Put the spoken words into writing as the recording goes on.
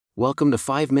Welcome to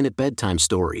 5-Minute Bedtime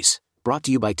Stories, brought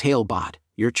to you by Talebot,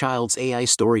 your child's AI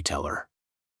storyteller.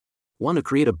 Want to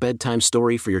create a bedtime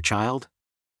story for your child?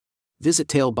 Visit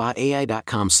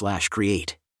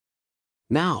talebotai.com/create.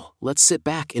 Now, let's sit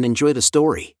back and enjoy the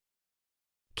story.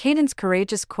 Cayden's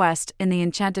courageous quest in the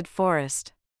Enchanted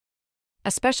Forest.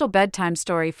 A special bedtime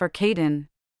story for Cayden.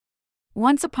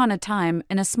 Once upon a time,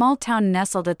 in a small town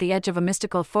nestled at the edge of a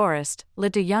mystical forest,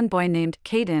 lived a young boy named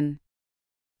Cayden.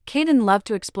 Cayden loved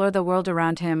to explore the world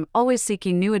around him, always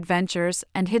seeking new adventures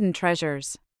and hidden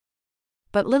treasures.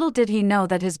 But little did he know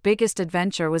that his biggest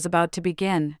adventure was about to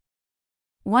begin.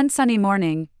 One sunny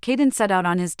morning, Cayden set out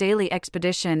on his daily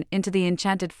expedition into the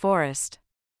Enchanted Forest.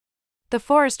 The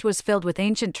forest was filled with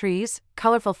ancient trees,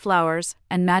 colorful flowers,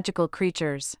 and magical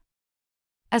creatures.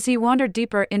 As he wandered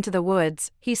deeper into the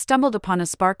woods, he stumbled upon a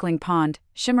sparkling pond,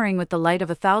 shimmering with the light of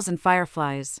 1,000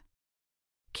 fireflies.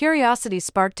 Curiosity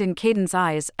sparked in Cayden's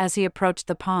eyes as he approached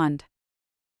the pond.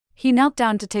 He knelt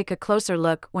down to take a closer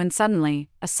look when suddenly,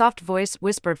 a soft voice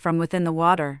whispered from within the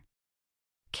water.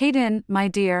 "Cayden, my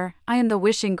dear, I am the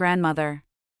wishing grandmother.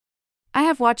 I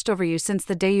have watched over you since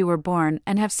the day you were born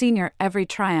and have seen your every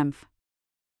triumph."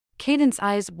 Cayden's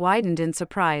eyes widened in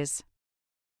surprise.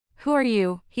 "Who are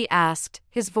you?" he asked,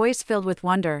 his voice filled with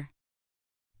wonder.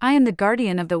 "I am the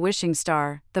guardian of the wishing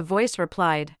star," the voice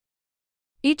replied.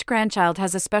 "Each grandchild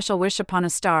has a special wish upon a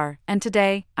star, and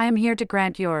today, I am here to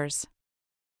grant yours."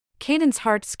 Cayden's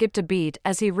heart skipped a beat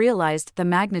as he realized the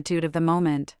magnitude of the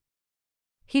moment.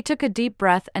 He took a deep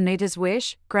breath and made his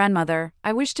wish. "Grandmother,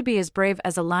 I wish to be as brave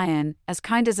as a lion, as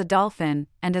kind as a dolphin,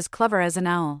 and as clever as an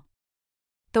owl."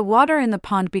 The water in the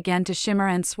pond began to shimmer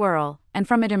and swirl, and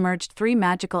from it emerged 3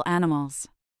 magical animals.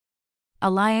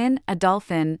 A lion, a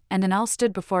dolphin, and an owl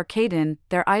stood before Cayden,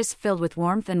 their eyes filled with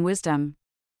warmth and wisdom.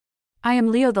 "I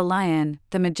am Leo the lion,"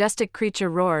 the majestic creature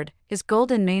roared, his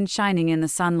golden mane shining in the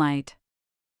sunlight.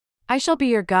 "I shall be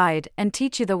your guide and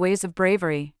teach you the ways of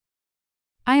bravery."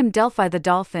 "I am Delphi the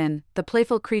dolphin," the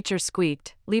playful creature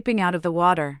squeaked, leaping out of the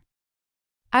water.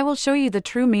 "I will show you the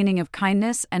true meaning of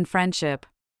kindness and friendship."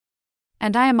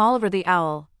 "And I am Oliver the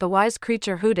owl," the wise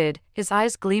creature hooted, his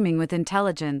eyes gleaming with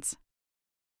intelligence.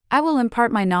 "I will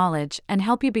impart my knowledge and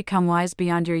help you become wise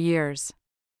beyond your years."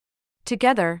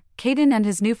 Together, Cayden and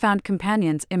his newfound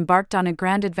companions embarked on a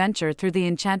grand adventure through the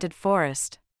Enchanted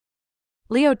Forest.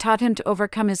 Leo taught him to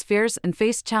overcome his fears and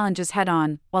face challenges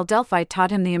head-on, while Delphi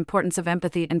taught him the importance of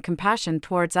empathy and compassion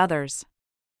towards others.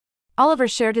 Oliver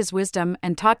shared his wisdom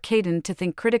and taught Cayden to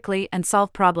think critically and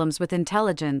solve problems with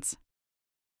intelligence.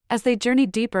 As they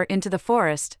journeyed deeper into the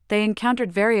forest, they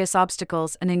encountered various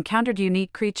obstacles and encountered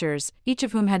unique creatures, each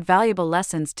of whom had valuable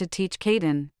lessons to teach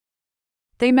Cayden.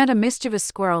 They met a mischievous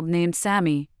squirrel named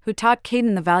Sammy, who taught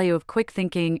Cayden the value of quick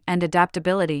thinking and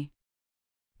adaptability.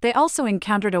 They also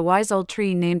encountered a wise old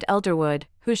tree named Elderwood,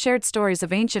 who shared stories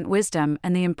of ancient wisdom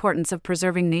and the importance of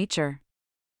preserving nature.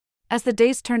 As the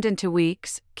days turned into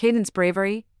weeks, Cayden's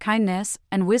bravery, kindness,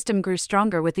 and wisdom grew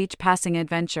stronger with each passing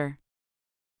adventure.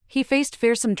 He faced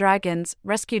fearsome dragons,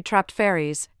 rescued trapped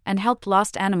fairies, and helped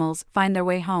lost animals find their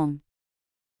way home.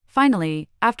 Finally,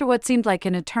 after what seemed like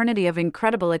an eternity of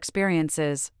incredible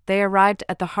experiences, they arrived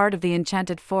at the heart of the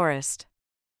Enchanted Forest.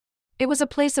 It was a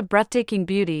place of breathtaking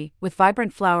beauty, with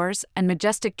vibrant flowers and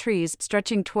majestic trees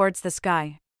stretching towards the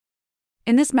sky.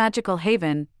 In this magical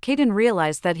haven, Cayden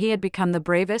realized that he had become the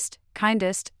bravest,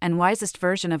 kindest, and wisest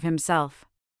version of himself.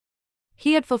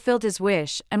 He had fulfilled his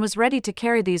wish and was ready to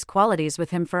carry these qualities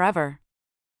with him forever.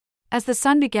 As the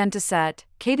sun began to set,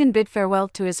 Cayden bid farewell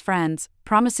to his friends,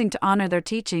 promising to honor their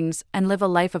teachings and live a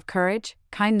life of courage,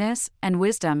 kindness, and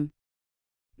wisdom.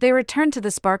 They returned to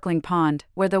the sparkling pond,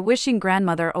 where the wishing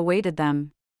grandmother awaited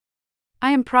them.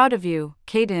 "I am proud of you,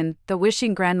 Cayden," the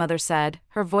wishing grandmother said,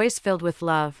 her voice filled with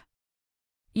love.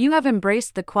 "You have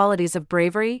embraced the qualities of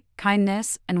bravery,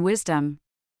 kindness, and wisdom.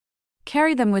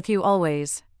 Carry them with you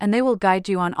always, and they will guide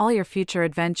you on all your future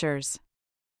adventures."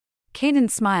 Cayden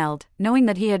smiled, knowing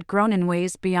that he had grown in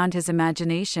ways beyond his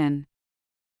imagination.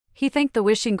 He thanked the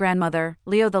wishing grandmother,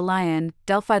 Leo the lion,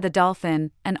 Delphi the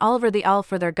dolphin, and Oliver the owl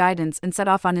for their guidance and set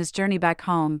off on his journey back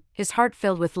home, his heart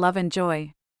filled with love and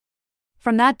joy.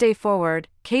 From that day forward,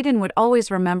 Cayden would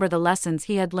always remember the lessons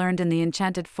he had learned in the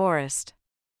Enchanted Forest.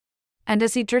 And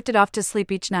as he drifted off to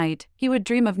sleep each night, he would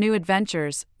dream of new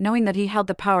adventures, knowing that he held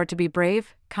the power to be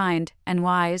brave, kind, and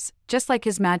wise, just like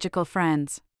his magical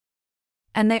friends.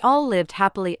 And they all lived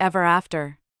happily ever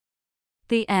after.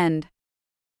 The end.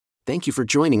 Thank you for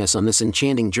joining us on this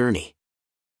enchanting journey.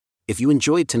 If you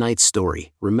enjoyed tonight's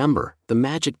story, remember, the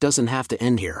magic doesn't have to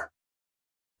end here.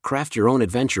 Craft your own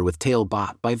adventure with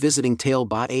Talebot by visiting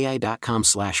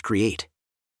talebotai.com/create.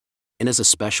 And as a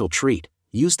special treat,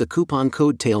 Use the coupon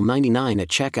code TALE99 at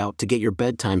checkout to get your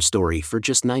bedtime story for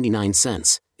just 99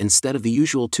 cents, instead of the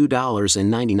usual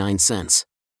 $2.99.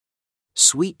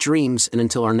 Sweet dreams, and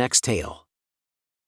until our next tale.